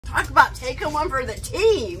Talk about taking one for the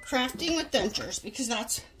team. Crafting with dentures, because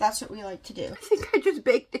that's what we like to do. I think I just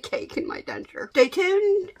baked a cake in my denture. Stay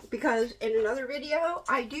tuned, because in another video,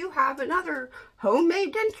 I do have another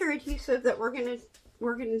homemade denture adhesive that we're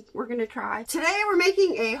gonna try. Today we're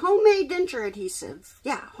making a homemade denture adhesive.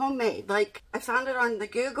 Yeah, homemade. Like, I found it on the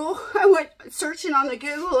Google. I went searching on the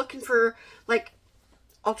Google looking for like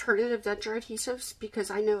alternative denture adhesives,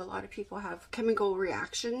 because I know a lot of people have chemical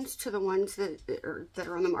reactions to the ones that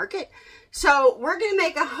are on the market. So we're gonna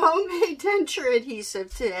make a homemade denture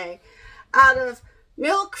adhesive today out of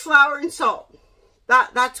milk, flour, and salt.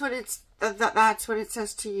 That's what it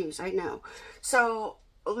says to use. I know. So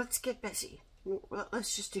let's get busy.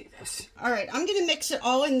 Let's just do this. All right, I'm gonna mix it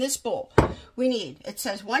all in this bowl. It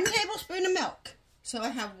says 1 tablespoon of milk. So I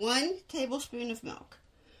have 1 tablespoon of milk.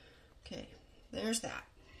 Okay, there's that.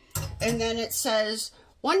 And then it says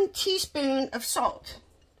 1 teaspoon of salt.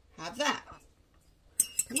 Have that.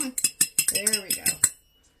 Come on. There we go.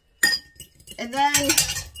 And then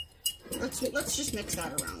let's just mix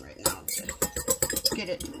that around right now to get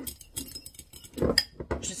it.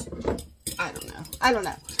 Just I don't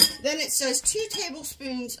know. Then it says 2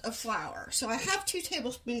 tablespoons of flour. So I have 2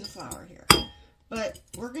 tablespoons of flour here, but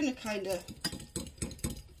we're gonna kind of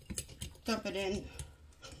dump it in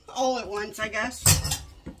all at once, I guess.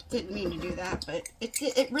 Didn't mean to do that, but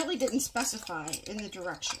it really didn't specify in the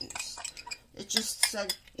directions. It just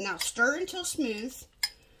said, now stir until smooth.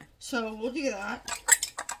 So we'll do that.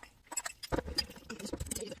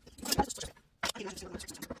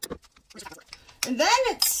 And then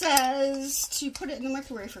it says to put it in the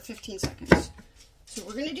microwave for 15 seconds. So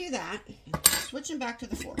we're going to do that. Switching back to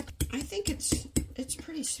the fork. I think it's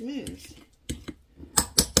pretty smooth.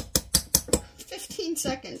 15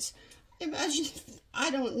 seconds. Imagine,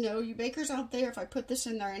 I don't know, you bakers out there, if I put this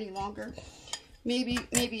in there any longer, maybe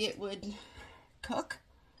it would cook.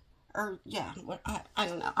 Or, yeah, I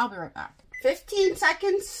don't know. I'll be right back. 15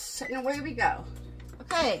 seconds, and away we go.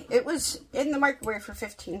 Okay, it was in the microwave for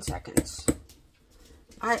 15 seconds.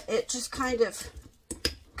 It just kind of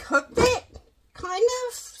cooked it,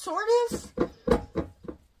 sort of.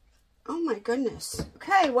 Oh my goodness.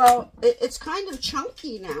 Okay, well, it's kind of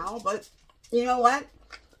chunky now, but you know what?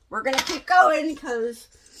 We're going to keep going, because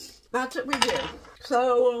that's what we do.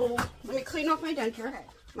 So, let me clean off my denture.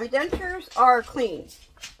 My dentures are clean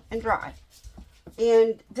and dry.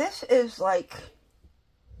 And this is like,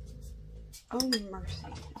 oh mercy.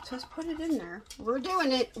 It says put it in there. We're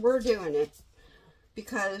doing it.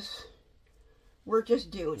 Because we're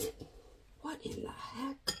just doing it. What in the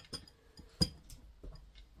heck?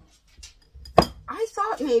 I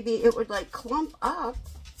thought maybe it would like clump up.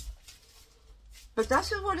 But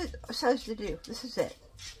this is what it says to do. This is it.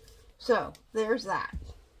 So, there's that.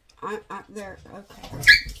 There, okay.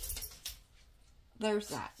 There's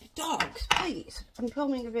that. Dogs, please. I'm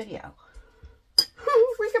filming a video.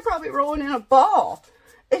 We could probably roll it in a ball.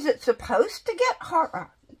 Is it supposed to get hard?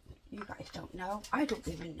 You guys don't know. I don't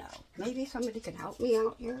even know. Maybe somebody can help me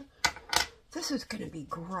out here. This is going to be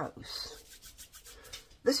gross.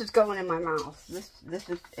 This is going in my mouth.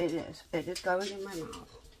 It is going in my mouth.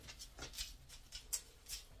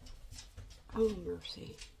 Oh,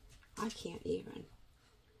 mercy. I can't even.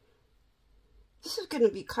 This is going to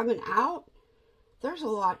be coming out. There's a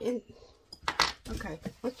lot in. Okay,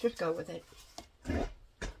 let's just go with it.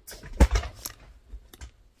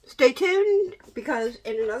 Stay tuned, because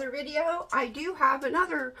in another video, I do have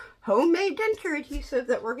another homemade denture adhesive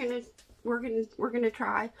that we're gonna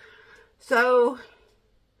try. So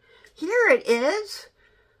here it is.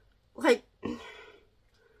 Like,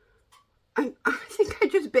 I think I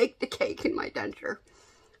just baked a cake in my denture.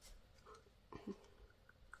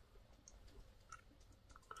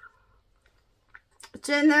 It's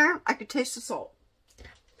in there. I could taste the salt.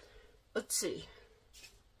 Let's see.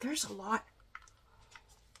 There's a lot.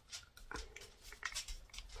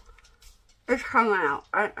 It's coming out.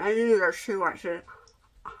 I knew there's too much in it.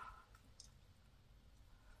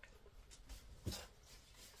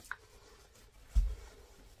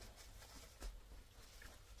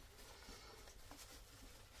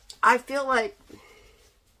 I feel like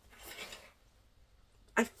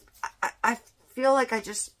I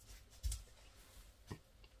just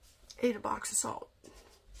ate a box of salt.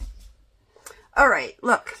 All right,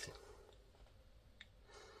 look.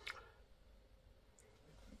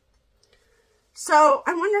 So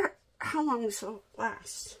I wonder how long this will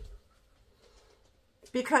last,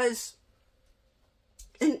 because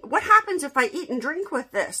what happens if I eat and drink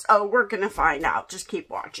with this? Oh, we're gonna find out. Just keep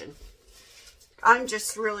watching. I'm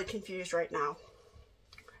just really confused right now.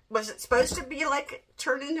 Was it supposed to be like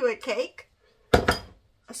turn into a cake?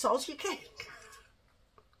 A salty cake?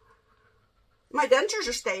 My dentures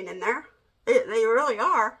are staying in there. They really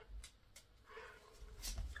are.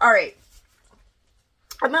 Alright.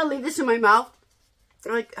 I'm going to leave this in my mouth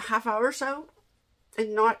like a half hour or so.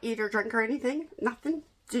 And not eat or drink or anything. Nothing.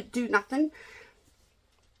 Do nothing.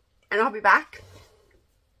 And I'll be back.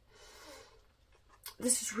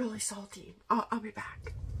 This is really salty. I'll be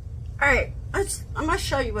back. Alright. I'm going to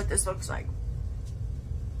show you what this looks like.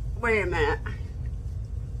 Wait a minute.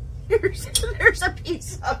 There's a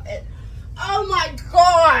piece of it. Oh my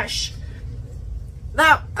gosh.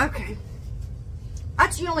 Okay.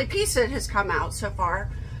 That's the only piece that has come out so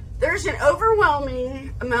far. There's an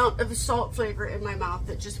overwhelming amount of salt flavor in my mouth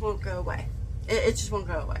that just won't go away. It just won't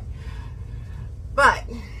go away. But,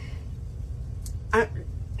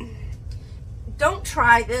 don't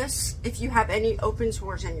try this if you have any open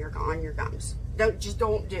sores on your gums. Just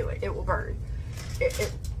don't do it. It will burn.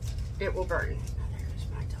 It will burn. Oh, there goes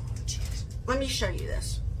my dog. Jeez. Let me show you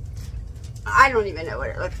this. I don't even know what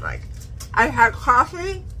it looks like. I had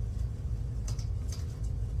coffee.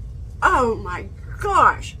 Oh my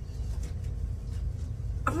gosh.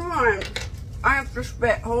 Hold on. I have to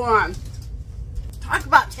spit. Hold on. Talk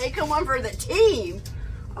about taking one for the team.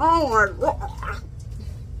 Oh my God.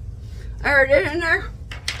 There it is in there.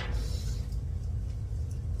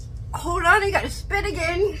 Hold on. I got to spit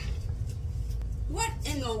again. What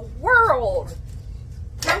in the world?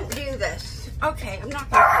 Don't do this. Okay, I'm not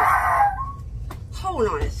going to. Hold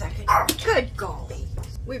on a second. Good golly.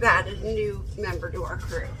 We've added a new member to our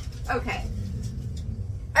crew. Okay.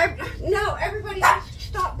 No, everybody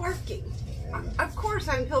stop barking. Of course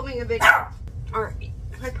I'm filming a video. Alright,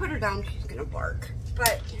 if I put her down, she's going to bark.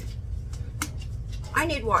 But I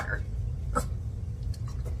need water.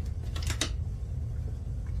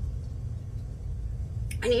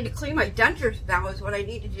 I need to clean my dentures now is what I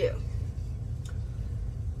need to do.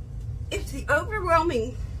 It's the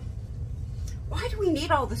overwhelming... Why do we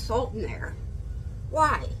need all the salt in there?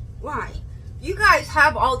 Why? Why? You guys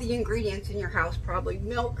have all the ingredients in your house, probably.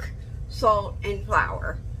 Milk, salt, and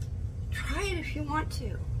flour. Try it if you want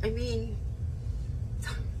to. I mean,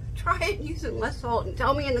 try it using less salt and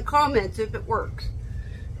tell me in the comments if it works.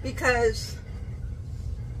 Because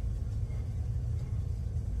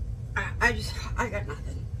I got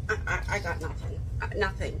nothing. I got nothing.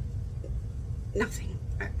 Nothing.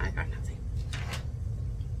 I got nothing.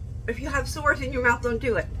 If you have sores in your mouth, don't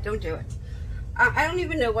do it. Don't do it. I don't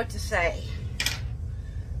even know what to say.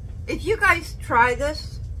 If you guys try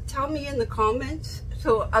this, tell me in the comments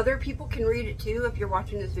so other people can read it too. If you're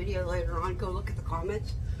watching this video later on, go look at the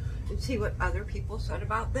comments and see what other people said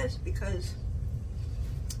about this, because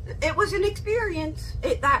it was an experience.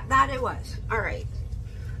 That it was. Alright.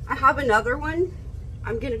 I have another one.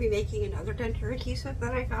 I'm going to be making another denture adhesive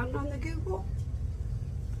that I found on the Google.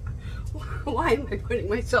 Why am I putting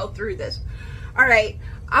myself through this? Alright,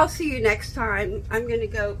 I'll see you next time. I'm going to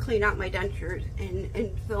go clean out my dentures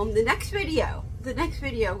and film the next video. The next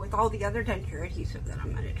video with all the other denture adhesive that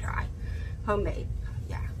I'm going to try. Homemade.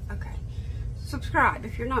 Yeah, okay. Subscribe.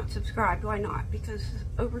 If you're not subscribed, why not? Because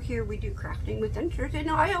over here we do crafting with dentures and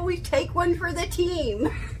I always take one for the team.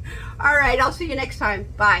 Alright, I'll see you next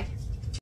time. Bye.